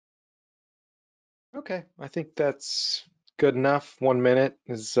Okay, I think that's good enough. 1 minute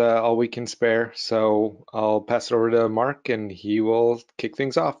is all we can spare. So I'll pass it over to Mark and he will kick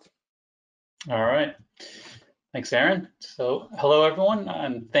things off. All right. Thanks, Aaron. So, hello, everyone,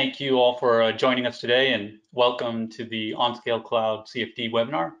 and thank you all for joining us today, and welcome to the OnScale Cloud CFD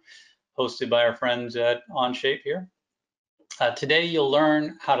webinar hosted by our friends at Onshape here. Today, you'll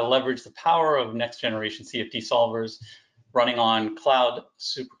learn how to leverage the power of next-generation CFD solvers running on cloud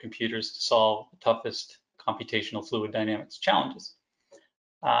supercomputers to solve the toughest computational fluid dynamics challenges.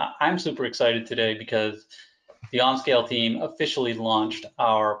 I'm super excited today because the OnScale team officially launched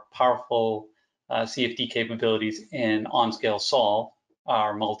our powerful CFD capabilities in OnScale Solve,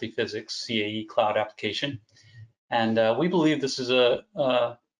 our multi-physics CAE cloud application. And we believe this is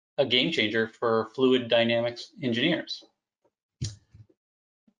a game changer for fluid dynamics engineers.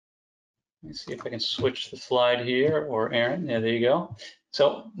 Let me see if I can switch the slide here, or Aaron, yeah, there you go.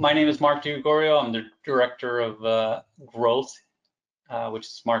 So my name is Mark DiGregorio. I'm the Director of Growth, which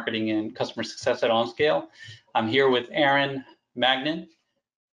is Marketing and Customer Success at OnScale. I'm here with Aaron Magnin,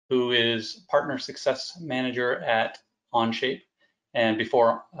 who is Partner Success Manager at Onshape. And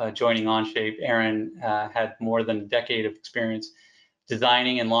before joining Onshape, Aaron had more than a decade of experience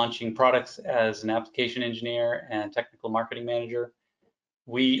designing and launching products as an application engineer and technical marketing manager.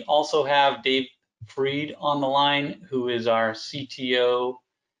 We also have Dave Freed on the line, who is our CTO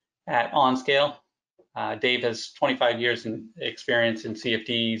at OnScale. Dave has 25 years in experience in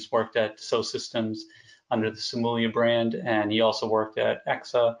CFDs, worked at Dassault Systems under the Simulia brand, and he also worked at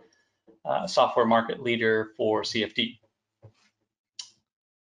EXA, software market leader for CFD.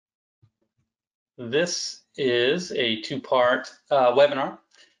 This is a two-part webinar.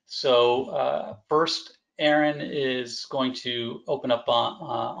 So first, Aaron is going to open up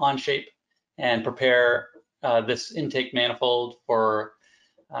Onshape and prepare this intake manifold for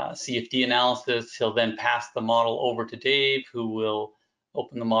CFD analysis. He'll then pass the model over to Dave, who will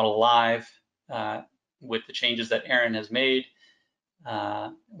open the model live with the changes that Aaron has made.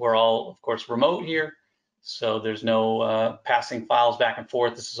 We're all, of course, remote here, so there's no passing files back and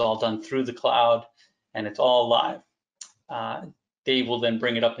forth. This is all done through the cloud, and it's all live. Dave will then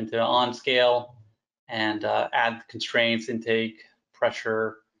bring it up into OnScale and add constraints, intake,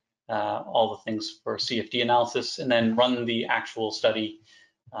 pressure, all the things for CFD analysis, and then run the actual study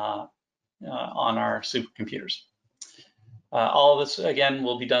on our supercomputers. All of this, again,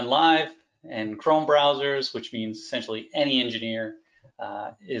 will be done live in Chrome browsers, which means essentially any engineer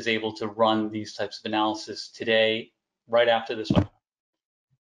is able to run these types of analysis today, right after this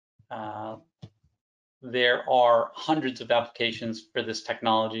webinar. There are hundreds of applications for this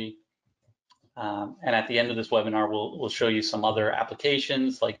technology. And at the end of this webinar, we'll show you some other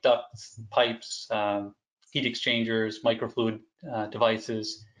applications like ducts, pipes, heat exchangers, microfluid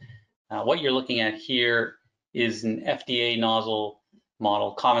devices. What you're looking at here is an FDA nozzle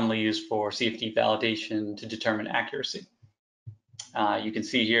model commonly used for CFD validation to determine accuracy. You can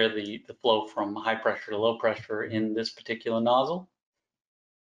see here the flow from high pressure to low pressure in this particular nozzle.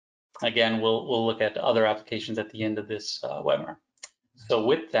 Again, we'll look at other applications at the end of this webinar. So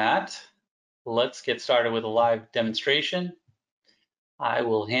with that, let's get started with a live demonstration. I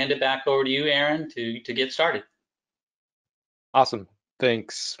will hand it back over to you, Aaron, to get started. Awesome.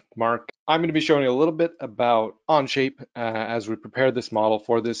 Thanks, Mark. I'm going to be showing you a little bit about Onshape as we prepare this model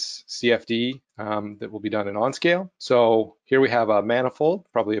for this CFD that will be done in OnScale. So here we have a manifold,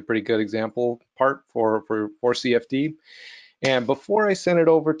 probably a pretty good example part for CFD. And before I send it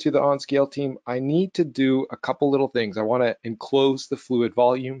over to the OnScale team, I need to do a couple little things. I want to enclose the fluid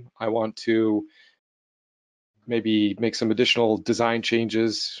volume. I want to maybe make some additional design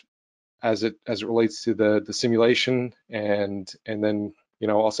changes as it relates to the simulation, and then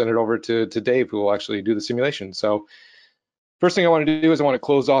I'll send it over to Dave, who will actually do the simulation. So first thing I want to do is I want to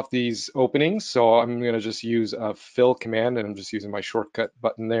close off these openings. So I'm going to just use a fill command, and I'm just using my shortcut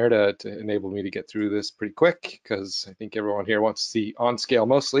button there to enable me to get through this pretty quick, because I think everyone here wants to see OnScale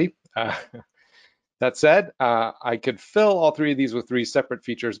mostly. That said, I could fill all three of these with three separate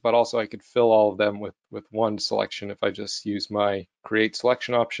features, but also I could fill all of them with one selection if I just use my create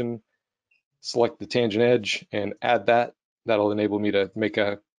selection option, select the tangent edge and add that. That'll enable me to make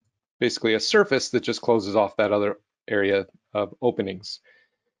basically a surface that just closes off that other area of openings.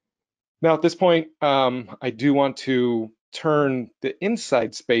 Now at this point, I do want to turn the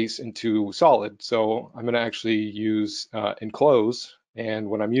inside space into solid. So I'm going to actually use enclose. And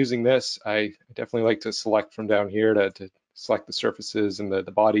when I'm using this, I definitely like to select from down here to select the surfaces and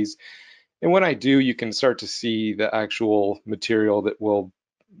the bodies. And when I do, you can start to see the actual material that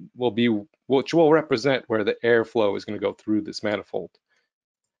which will represent where the airflow is going to go through this manifold.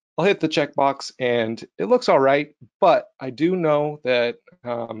 I'll hit the checkbox and it looks all right, but I do know that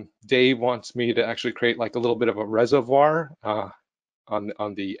Dave wants me to actually create like a little bit of a reservoir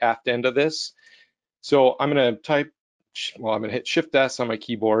on the aft end of this. So I'm going to I'm going to hit Shift S on my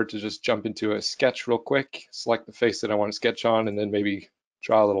keyboard to just jump into a sketch real quick, select the face that I want to sketch on, and then maybe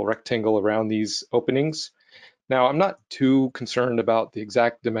draw a little rectangle around these openings. Now, I'm not too concerned about the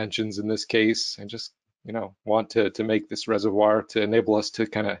exact dimensions in this case. I just, want to make this reservoir to enable us to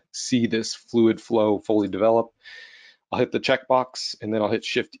kind of see this fluid flow fully develop. I'll hit the checkbox and then I'll hit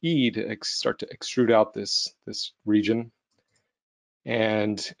Shift E to start to extrude out this region.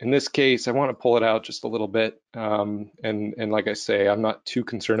 And in this case, I want to pull it out just a little bit. And like I say, I'm not too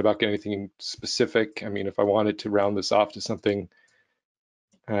concerned about getting anything specific. I mean, if I wanted to round this off to something,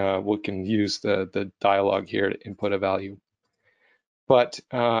 we can use the dialog here to input a value. But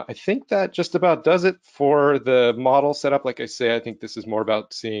I think that just about does it for the model setup. Like I say, I think this is more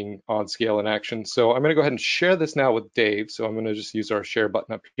about seeing OnScale in action. So I'm going to go ahead and share this now with Dave. So I'm going to just use our share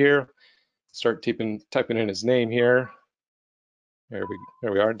button up here, start typing in his name here. There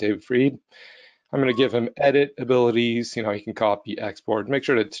we are, Dave Freed. I'm going to give him edit abilities. He can copy, export. Make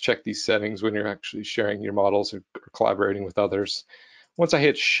sure to check these settings when you're actually sharing your models or collaborating with others. Once I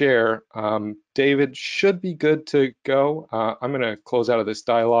hit share, David should be good to go. I'm going to close out of this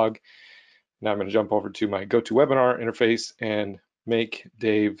dialog. Now I'm going to jump over to my GoToWebinar interface and make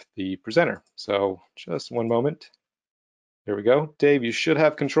Dave the presenter. So just one moment. There we go. Dave, you should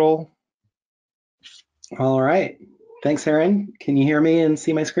have control. All right. Thanks, Aaron. Can you hear me and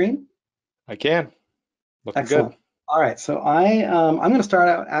see my screen? I can. Looking Excellent. good. All right. So I'm going to start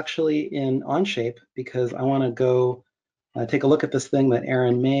out actually in Onshape because I want to go take a look at this thing that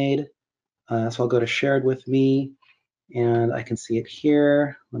Aaron made. So I'll go to shared with me and I can see it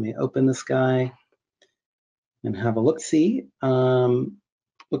here. Let me open this guy and have a look-see.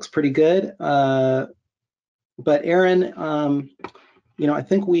 Looks pretty good. But Aaron, I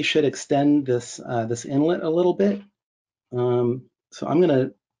think we should extend this this inlet a little bit. So I'm going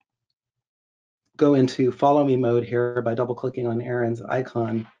to go into follow me mode here by double clicking on Aaron's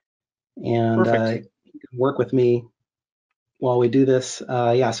icon and Perfect. work with me while we do this.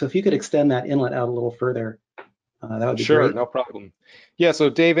 Yeah, so if you could extend that inlet out a little further, that would be Sure, great. no problem. Yeah, so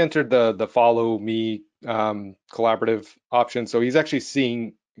Dave entered the follow me collaborative option. So he's actually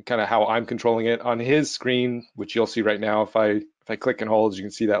seeing kind of how I'm controlling it on his screen, which you'll see right now. If I click and hold, you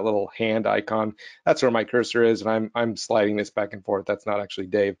can see that little hand icon. That's where my cursor is, and I'm sliding this back and forth. That's not actually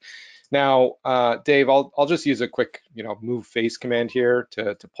Dave. Now, Dave, I'll just use a quick, move face command here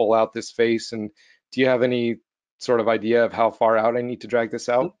to pull out this face. And do you have any sort of idea of how far out I need to drag this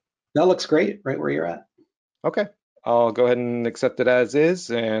out? That looks great, right where you're at. Okay, I'll go ahead and accept it as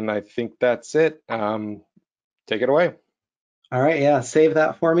is, and I think that's it. Take it away. All right, yeah, save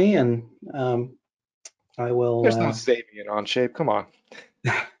that for me, and I There's no will. saving it Onshape. Come on.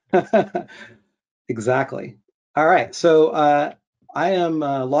 Exactly. All right, so I am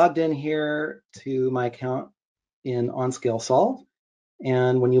logged in here to my account in OnScale Solve.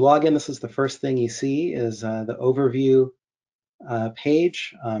 And when you log in, this is the first thing you see is the overview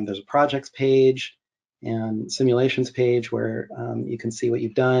page. There's a projects page and simulations page where you can see what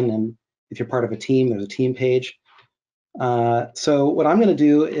you've done. And if you're part of a team, there's a team page. So what I'm going to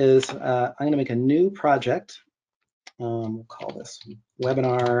do is I'm going to make a new project. We'll call this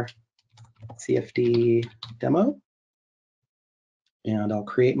webinar CFD demo. And I'll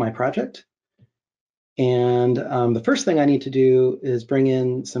create my project. And the first thing I need to do is bring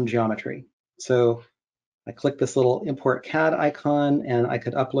in some geometry. So I click this little import CAD icon and I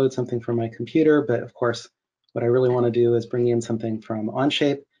could upload something from my computer, but of course, what I really want to do is bring in something from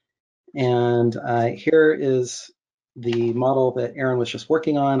Onshape. And here is the model that Aaron was just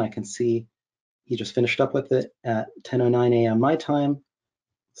working on. I can see he just finished up with it at 10:09 a.m. my time.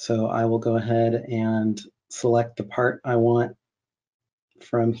 So I will go ahead and select the part I want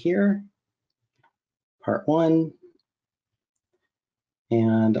from here, part 1.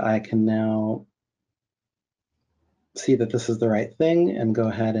 And I can now see that this is the right thing and go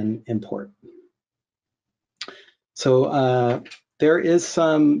ahead and import. So there is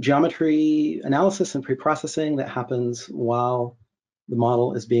some geometry analysis and pre-processing that happens while the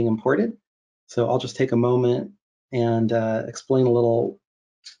model is being imported. So I'll just take a moment and explain a little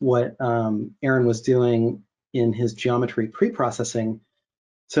what Aaron was doing in his geometry pre-processing.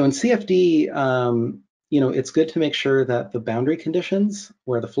 So in CFD, it's good to make sure that the boundary conditions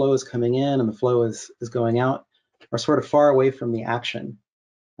where the flow is coming in and the flow is going out are sort of far away from the action.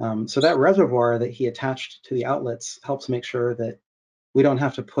 So that reservoir that he attached to the outlets helps make sure that we don't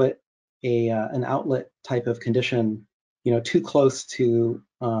have to put an outlet type of condition too close to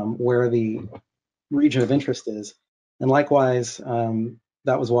where the region of interest is. And likewise,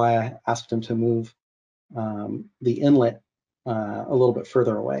 that was why I asked him to move the inlet a little bit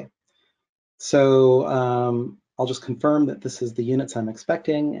further away. So I'll just confirm that this is the units I'm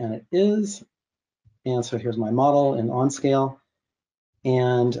expecting, and it is. And so here's my model in OnScale.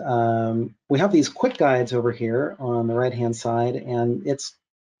 And we have these quick guides over here on the right-hand side, and it's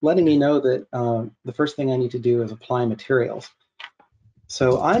letting me know that the first thing I need to do is apply materials.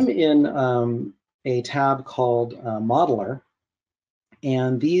 So I'm in a tab called Modeler,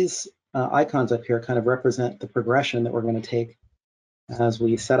 and these icons up here kind of represent the progression that we're going to take as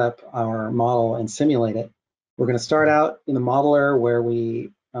we set up our model and simulate it. We're going to start out in the modeler where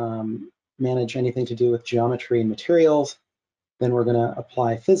we manage anything to do with geometry and materials. Then we're going to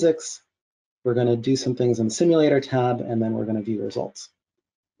apply physics. We're going to do some things in the simulator tab, and then we're going to view results.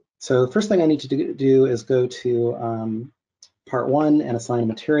 So the first thing I need to do is go to part 1 and assign a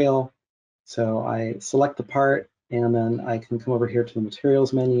material. So I select the part, and then I can come over here to the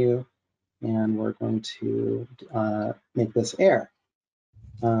materials menu, and we're going to make this air.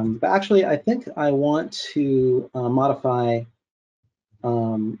 But actually, I think I want to modify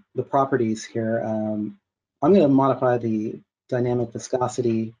the properties here. I'm going to modify the dynamic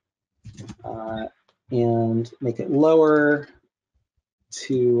viscosity and make it lower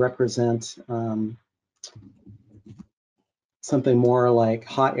to represent something more like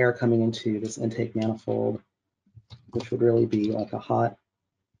hot air coming into this intake manifold, which would really be like a hot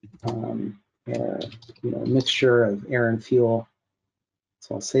air, mixture of air and fuel.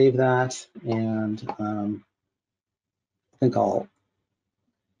 So I'll save that, and I think I'll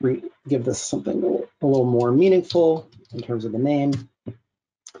give this something a little more meaningful in terms of the name.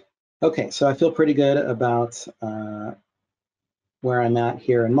 Okay, so I feel pretty good about where I'm at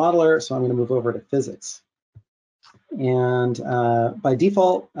here in Modeler, so I'm going to move over to physics. And by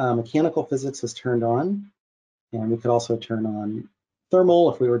default, mechanical physics is turned on, and we could also turn on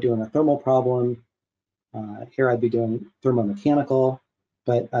thermal if we were doing a thermal problem. Here I'd be doing thermomechanical,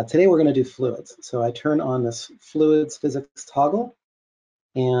 but today we're going to do fluids. So I turn on this fluids physics toggle,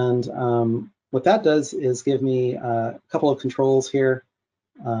 and what that does is give me a couple of controls here.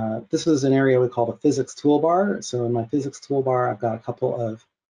 This is an area we call the physics toolbar. So in my physics toolbar, I've got a couple of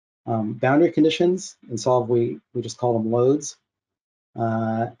boundary conditions. In Solve, we just call them loads.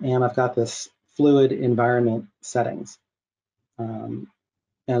 And I've got this fluid environment settings. And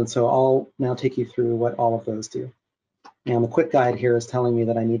so I'll now take you through what all of those do. And the quick guide here is telling me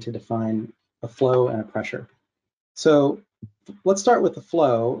that I need to define a flow and a pressure. So let's start with the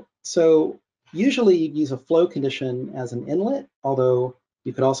flow. So usually you use a flow condition as an inlet, although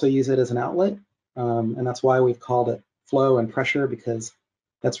you could also use it as an outlet. And that's why we've called it flow and pressure, because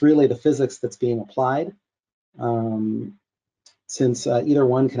that's really the physics that's being applied, since either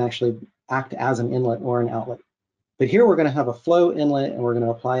one can actually act as an inlet or an outlet. But here we're going to have a flow inlet, and we're going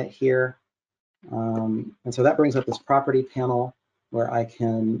to apply it here. And so that brings up this property panel where I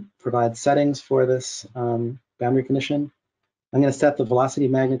can provide settings for this boundary condition. I'm going to set the velocity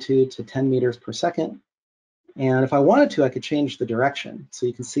magnitude to 10 meters per second. And if I wanted to, I could change the direction. So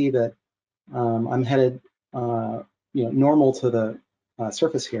you can see that I'm headed normal to the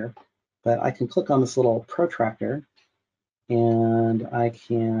surface here, but I can click on this little protractor, and I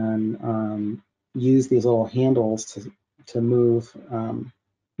can use these little handles to move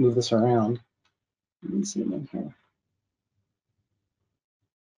this around. Let me zoom in here.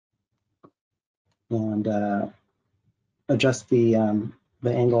 And adjust the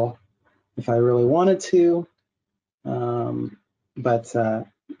angle if I really wanted to, but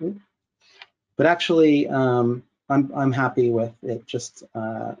actually I'm happy with it just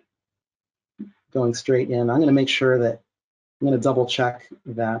going straight in. I'm going to make sure that I'm going to double check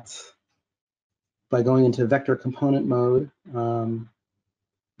that by going into vector component mode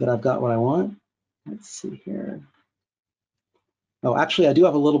that I've got what I want. Let's see here. Oh, actually, I do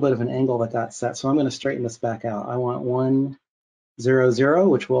have a little bit of an angle that got set, so I'm going to straighten this back out. I want 1, 0, 0,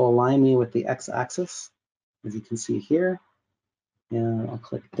 which will align me with the x-axis, as you can see here. And I'll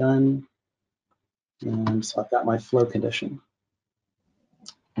click Done. And so I've got my flow condition.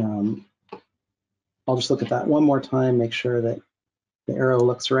 I'll just look at that one more time, make sure that the arrow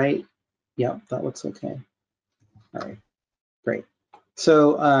looks right. Yep, that looks okay. All right, great.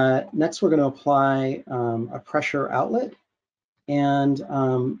 So next we're going to apply a pressure outlet. And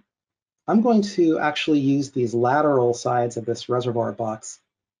I'm going to actually use these lateral sides of this reservoir box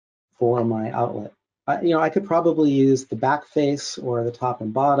for my outlet. I could probably use the back face or the top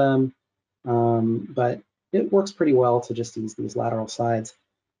and bottom, but it works pretty well to just use these lateral sides.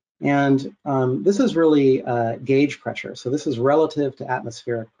 And this is really gauge pressure. So this is relative to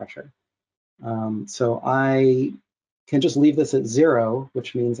atmospheric pressure. So I can just leave this at 0,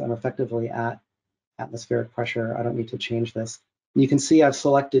 which means I'm effectively at atmospheric pressure. I don't need to change this. You can see I've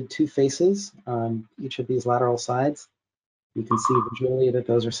selected 2 faces on each of these lateral sides. You can see visually that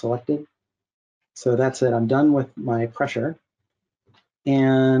those are selected. So that's it. I'm done with my pressure.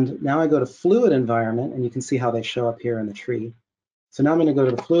 And now I go to fluid environment, and you can see how they show up here in the tree. So now I'm going to go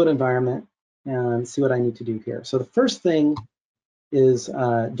to the fluid environment and see what I need to do here. So the first thing is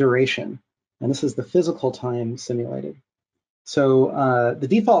duration, and this is the physical time simulated. So the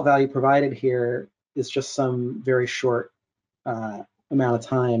default value provided here is just some very short amount of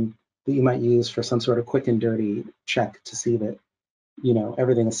time that you might use for some sort of quick and dirty check to see that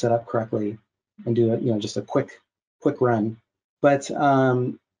everything is set up correctly, and do it just a quick run. But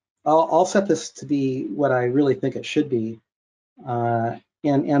I'll set this to be what I really think it should be.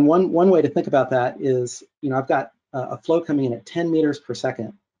 And one way to think about that is, I've got a flow coming in at 10 meters per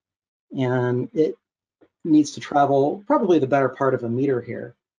second, and it needs to travel probably the better part of a meter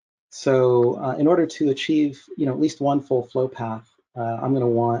here. So in order to achieve, at least one full flow path, I'm going to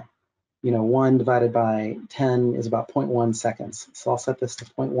want, 1 divided by 10 is about 0.1 seconds. So I'll set this to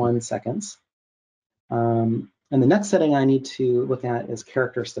 0.1 seconds. And the next setting I need to look at is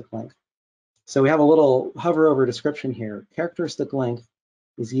characteristic length. So we have a little hover over description here. Characteristic length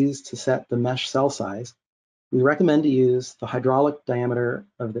is used to set the mesh cell size. We recommend to use the hydraulic diameter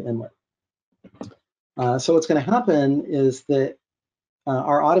of the inlet. So what's going to happen is that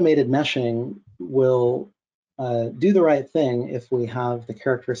our automated meshing will do the right thing if we have the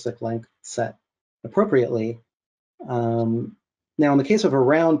characteristic length set appropriately. Now, in the case of a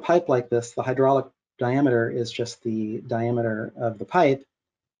round pipe like this, the hydraulic diameter is just the diameter of the pipe.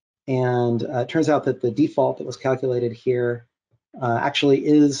 And it turns out that the default that was calculated here actually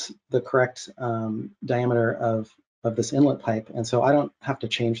is the correct diameter of this inlet pipe. And so I don't have to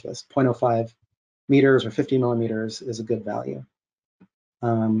change this. 0.05 meters or 50 millimeters is a good value.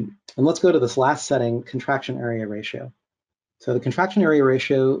 And let's go to this last setting, contraction area ratio. So the contraction area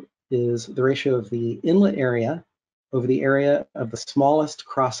ratio is the ratio of the inlet area over the area of the smallest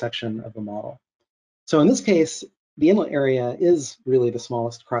cross-section of the model. So in this case, the inlet area is really the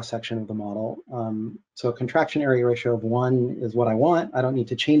smallest cross-section of the model. So a contraction area ratio of 1 is what I want. I don't need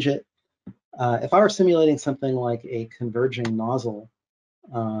to change it. If I were simulating something like a converging nozzle,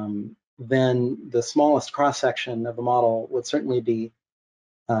 then the smallest cross-section of the model would certainly be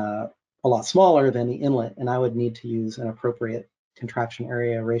a lot smaller than the inlet, and I would need to use an appropriate contraction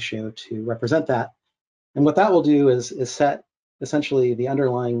area ratio to represent that. And what that will do is set essentially the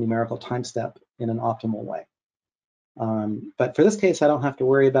underlying numerical time step in an optimal way. But for this case, I don't have to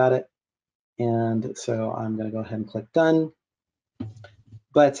worry about it. And so I'm going to go ahead and click done.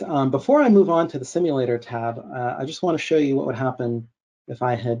 But before I move on to the simulator tab, I just want to show you what would happen if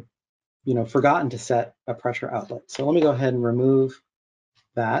I had forgotten to set a pressure outlet. So let me go ahead and remove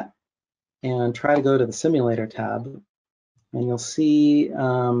that and try to go to the simulator tab. And you'll see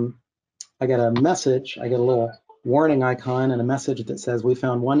I get a message. I get a little warning icon and a message that says, we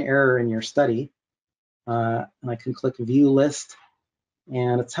found one error in your study. And I can click view list,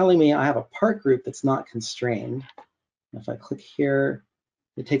 and it's telling me I have a part group that's not constrained. If I click here,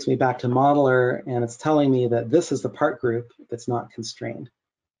 it takes me back to modeler, and it's telling me that this is the part group that's not constrained.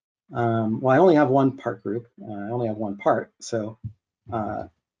 Well, I only have one part group. I only have one part, so that's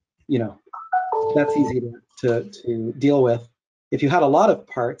easy to deal with. If you had a lot of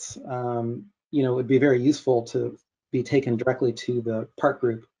parts, it would be very useful to be taken directly to the part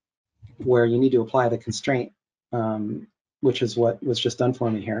group where you need to apply the constraint, which is what was just done for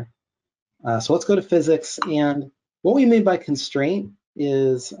me here. So let's go to physics, and what we mean by constraint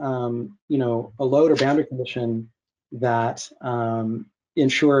is, a load or boundary condition that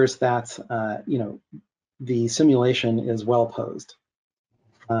ensures that, the simulation is well posed.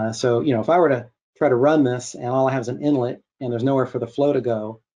 So, if I were to try to run this and all I have is an inlet and there's nowhere for the flow to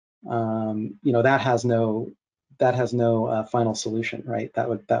go, that has no final solution, right? That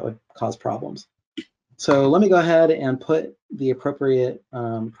would cause problems. So let me go ahead and put the appropriate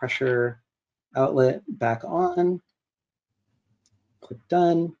pressure outlet back on. Click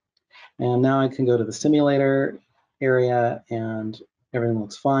done. And now I can go to the simulator area and everything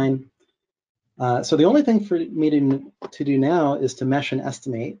looks fine. So the only thing for me to do now is to mesh and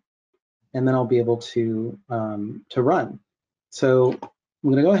estimate, and then I'll be able to run. So I'm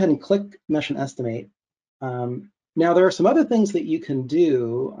going to go ahead and click mesh and estimate. Now there are some other things that you can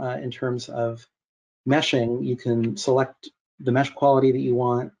do in terms of meshing. You can select the mesh quality that you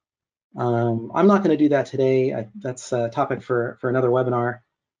want. I'm not going to do that today. That's a topic for another webinar.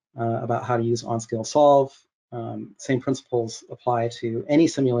 about how to use OnScale Solve. Same principles apply to any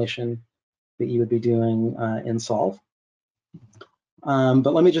simulation that you would be doing in Solve.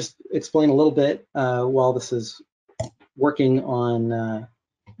 But let me just explain a little bit while this is working on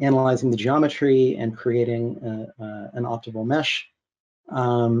analyzing the geometry and creating an optimal mesh.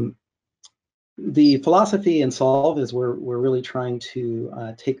 The philosophy in Solve is we're really trying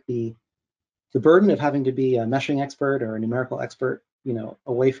to take the burden of having to be a meshing expert or a numerical expert,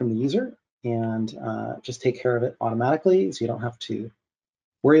 away from the user, and just take care of it automatically, so you don't have to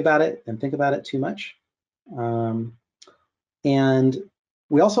worry about it and think about it too much. And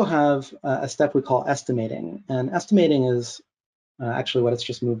we also have a step we call estimating, and estimating is actually what it's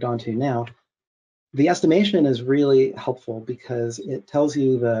just moved on to now. The estimation is really helpful because it tells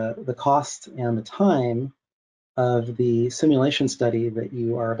you the cost and the time of the simulation study that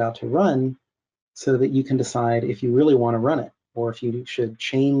you are about to run, so that you can decide if you really want to run it, or if you should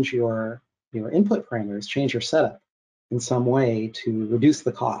change your input parameters, change your setup in some way to reduce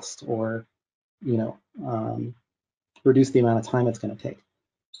the cost, or reduce the amount of time it's going to take.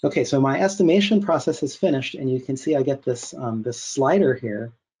 Okay, so my estimation process is finished, and you can see I get this this slider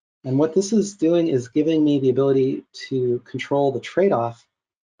here. And what this is doing is giving me the ability to control the trade-off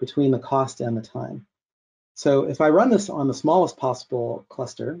between the cost and the time. So if I run this on the smallest possible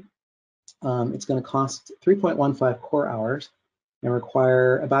cluster, it's going to cost 3.15 core hours and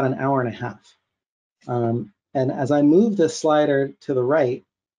require about an hour and a half. And as I move this slider to the right,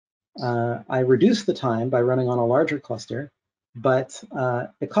 I reduce the time by running on a larger cluster, but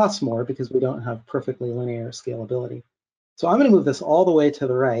it costs more because we don't have perfectly linear scalability. So I'm going to move this all the way to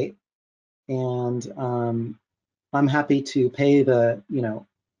the right, and I'm happy to pay the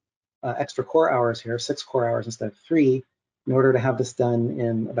extra core hours here, 6 core hours instead of 3, in order to have this done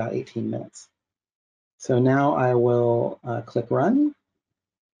in about 18 minutes. So now I will click run,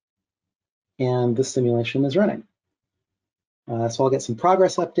 and this simulation is running. So I'll get some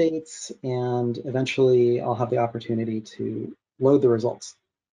progress updates, and eventually I'll have the opportunity to load the results.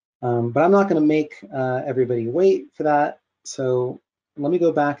 But I'm not going to make everybody wait for that. So let me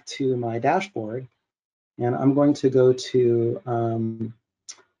go back to my dashboard, and I'm going to go to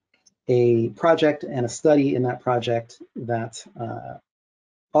a project and a study in that project that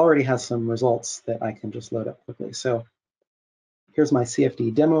already has some results that I can just load up quickly. So here's my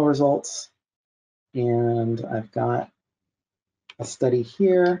CFD demo results, and I've got a study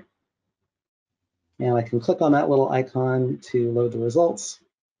here, and I can click on that little icon to load the results,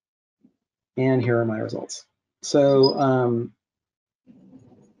 and here are my results. So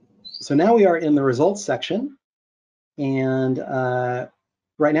so now we are in the results section, and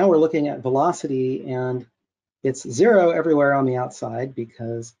right now we're looking at velocity, and it's 0 everywhere on the outside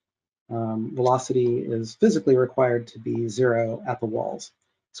because velocity is physically required to be 0 at the walls.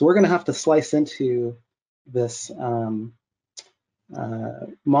 So we're going to have to slice into this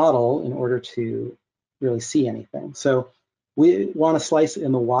model in order to really see anything. So we want to slice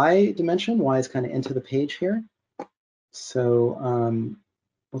in the Y dimension. Y is kind of into the page here. So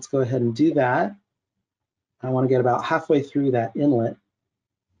let's go ahead and do that. I want to get about halfway through that inlet.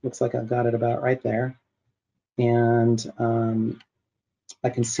 Looks like I've got it about right there. And I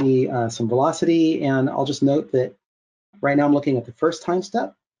can see some velocity, and I'll just note that right now I'm looking at the first time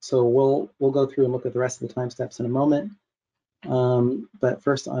step. So we'll go through and look at the rest of the time steps in a moment. But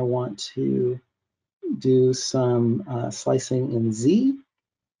first I want to do some slicing in Z,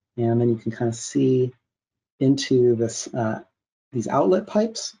 and then you can kind of see into this these outlet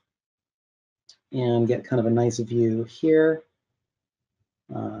pipes and get kind of a nice view here.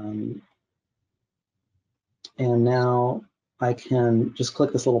 And now I can just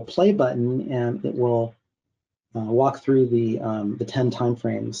click this little play button, and it will walk through the 10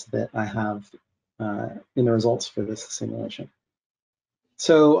 timeframes that I have in the results for this simulation.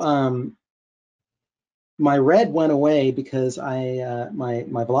 So my red went away because my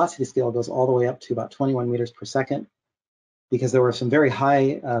velocity scale goes all the way up to about 21 meters per second, because there were some very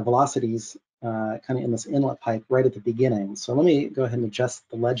high velocities kind of in this inlet pipe right at the beginning. So let me go ahead and adjust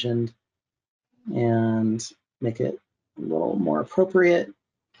the legend and make it a little more appropriate.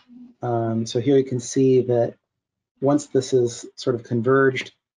 So here you can see that once this is sort of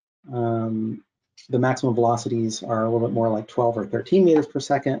converged, the maximum velocities are a little bit more like 12 or 13 meters per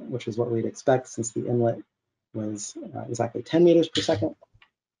second, which is what we'd expect since the inlet was exactly 10 meters per second.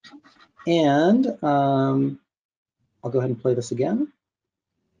 And I'll go ahead and play this again.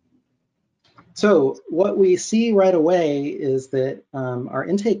 So what we see right away is that our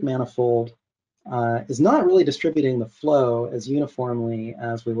intake manifold is not really distributing the flow as uniformly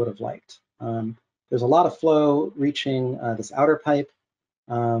as we would have liked. There's a lot of flow reaching this outer pipe,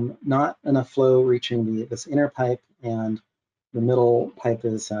 not enough flow reaching this inner pipe, and the middle pipe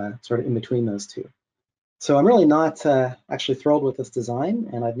is sort of in between those two. So I'm really not actually thrilled with this design,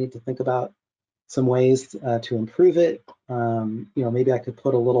 and I'd need to think about some ways to improve it. Maybe I could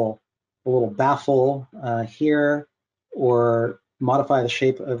put a little baffle here, or modify the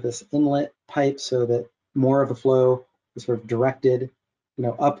shape of this inlet pipe so that more of the flow is sort of directed,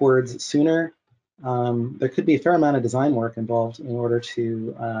 upwards sooner. There could be a fair amount of design work involved in order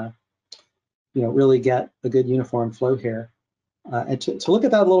to, really get a good uniform flow here. And to look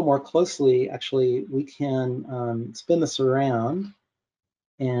at that a little more closely, actually, we can spin this around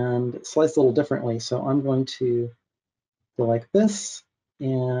and slice a little differently. So I'm going to go like this,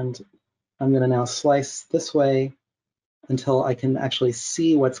 and I'm going to now slice this way until I can actually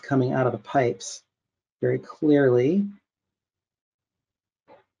see what's coming out of the pipes very clearly.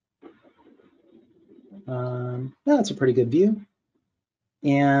 That's a pretty good view.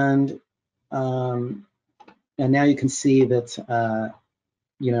 And now you can see that,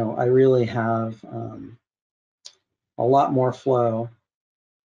 I really have a lot more flow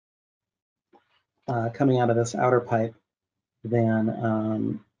coming out of this outer pipe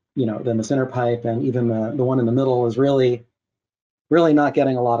than, than this inner pipe, and even the one in the middle is really not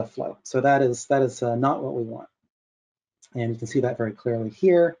getting a lot of flow. So that is not what we want. And you can see that very clearly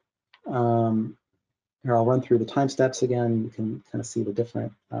here. Here, I'll run through the time steps again. You can kind of see the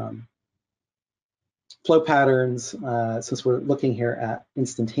different flow patterns. Since we're looking here at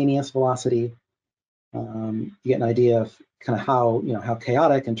instantaneous velocity, you get an idea of kind of how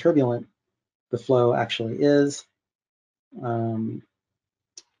chaotic and turbulent the flow actually is. And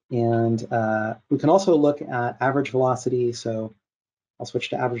we can also look at average velocity. So I'll switch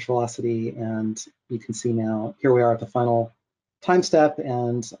to average velocity, and you can see now, here we are at the final time step,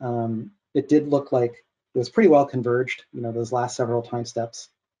 and it did look like it was pretty well converged. Those last several time steps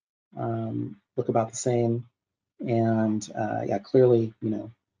look about the same, and yeah, clearly,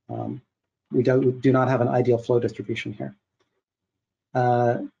 we do not have an ideal flow distribution here.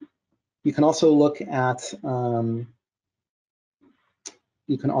 You can also look at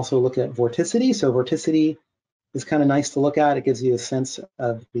vorticity. So vorticity is kind of nice to look at. It gives you a sense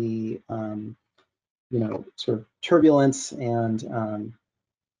of the sort of turbulence and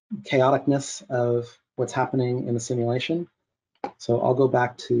chaoticness of what's happening in the simulation. So I'll go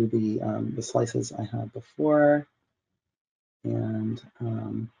back to the slices I had before, and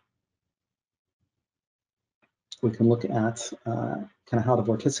we can look at kind of how the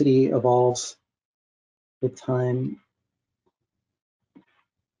vorticity evolves with time,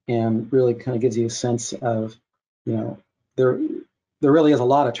 and really kind of gives you a sense of, there really is a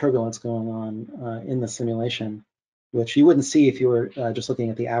lot of turbulence going on in the simulation, which you wouldn't see if you were just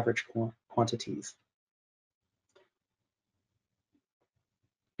looking at the average quantities.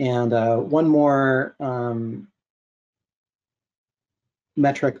 And one more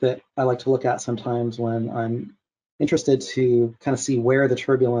metric that I like to look at sometimes when I'm interested to kind of see where the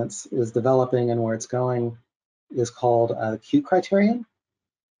turbulence is developing and where it's going is called the Q criterion.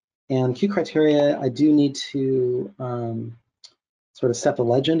 And Q criteria, I do need to sort of set the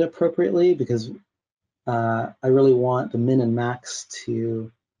legend appropriately, because I really want the min and max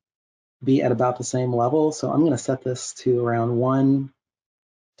to be at about the same level. So I'm going to set this to around 1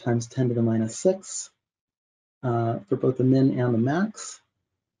 times 10 to the minus 6 for both the min and the max.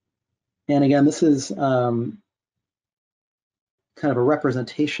 And again, this is kind of a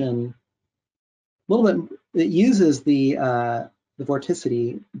representation, a little bit, it uses the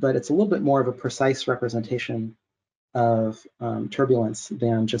vorticity, but it's a little bit more of a precise representation of turbulence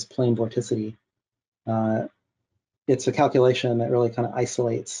than just plain vorticity. It's a calculation that really kind of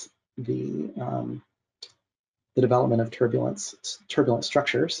isolates the development of turbulent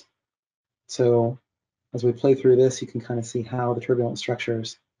structures. So as we play through this, you can kind of see how the turbulent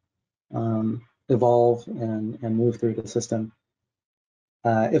structures evolve and move through the system.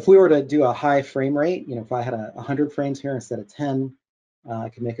 If we were to do a high frame rate, if I had 100 frames here instead of 10, I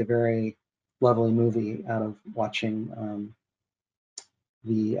could make a very lovely movie out of watching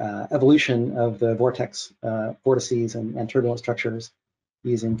the evolution of the vortices and turbulent structures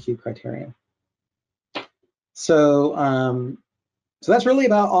using Q criterion. So so that's really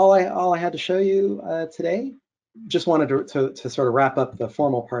about all I had to show you today. Just wanted to sort of wrap up the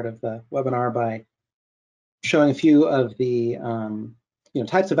formal part of the webinar by showing a few of the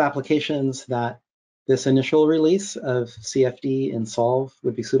types of applications that this initial release of CFD in Solve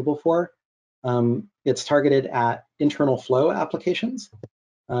would be suitable for. It's targeted at internal flow applications.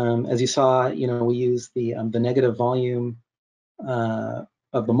 As you saw, we use the negative volume of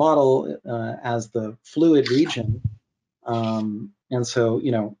the model as the fluid region, And so,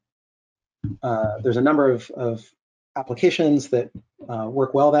 there's a number of applications that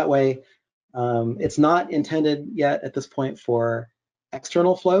work well that way. It's not intended yet at this point for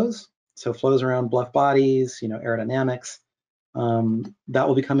external flows, so flows around bluff bodies, aerodynamics. That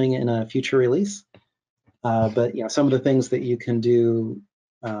will be coming in a future release. But some of the things that you can do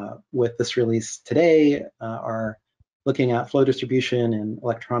with this release today are looking at flow distribution in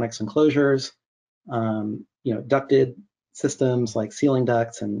electronics enclosures, ducted systems like sealing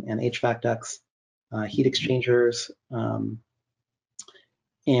ducts and HVAC ducts, heat exchangers, and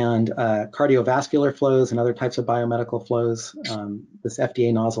cardiovascular flows and other types of biomedical flows. This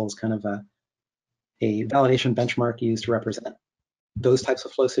FDA nozzle is kind of a validation benchmark used to represent those types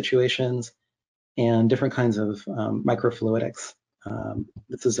of flow situations, and different kinds of microfluidics.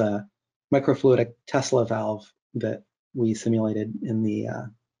 This is a microfluidic Tesla valve that we simulated in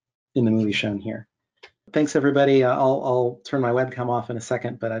the movie shown here. Thanks, everybody. I'll turn my webcam off in a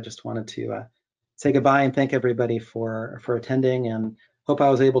second, but I just wanted to say goodbye and thank everybody for attending, and hope I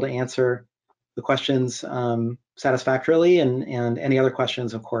was able to answer the questions satisfactorily, and any other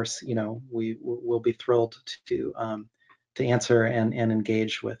questions, of course, we will be thrilled to answer and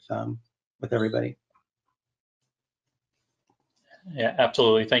engage with everybody. Yeah,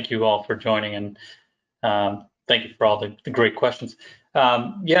 absolutely. Thank you all for joining, and thank you for all the great questions.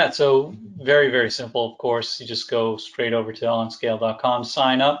 Yeah, so very, very simple, of course. You just go straight over to onscale.com,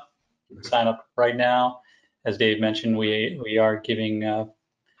 sign up right now. As Dave mentioned, we are giving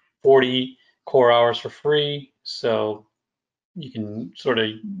 40 core hours for free, so you can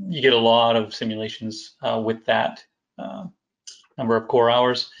you get a lot of simulations with that number of core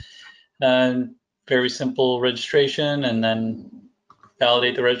hours. And very simple registration, and then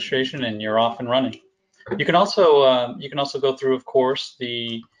validate the registration, and you're off and running. You can also go through, of course,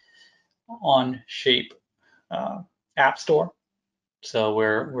 the Onshape app store. So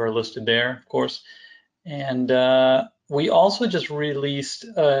we're listed there, of course. And we also just released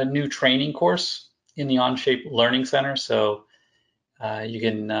a new training course in the Onshape Learning Center. So you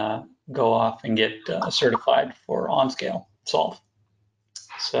can go off and get certified for OnScale Solve.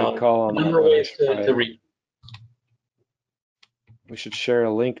 So Good call on a number of that, ways to read. We should share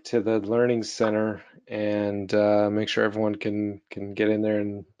a link to the Learning Center and make sure everyone can get in there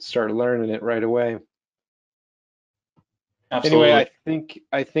and start learning it right away. Absolutely. Anyway,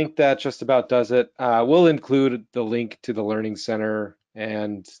 I think that just about does it. We'll include the link to the Learning Center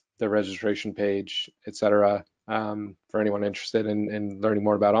and the registration page, etc., for anyone interested in learning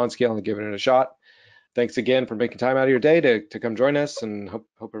more about OnScale and giving it a shot. Thanks again for making time out of your day to come join us, and hope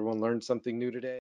everyone learned something new today.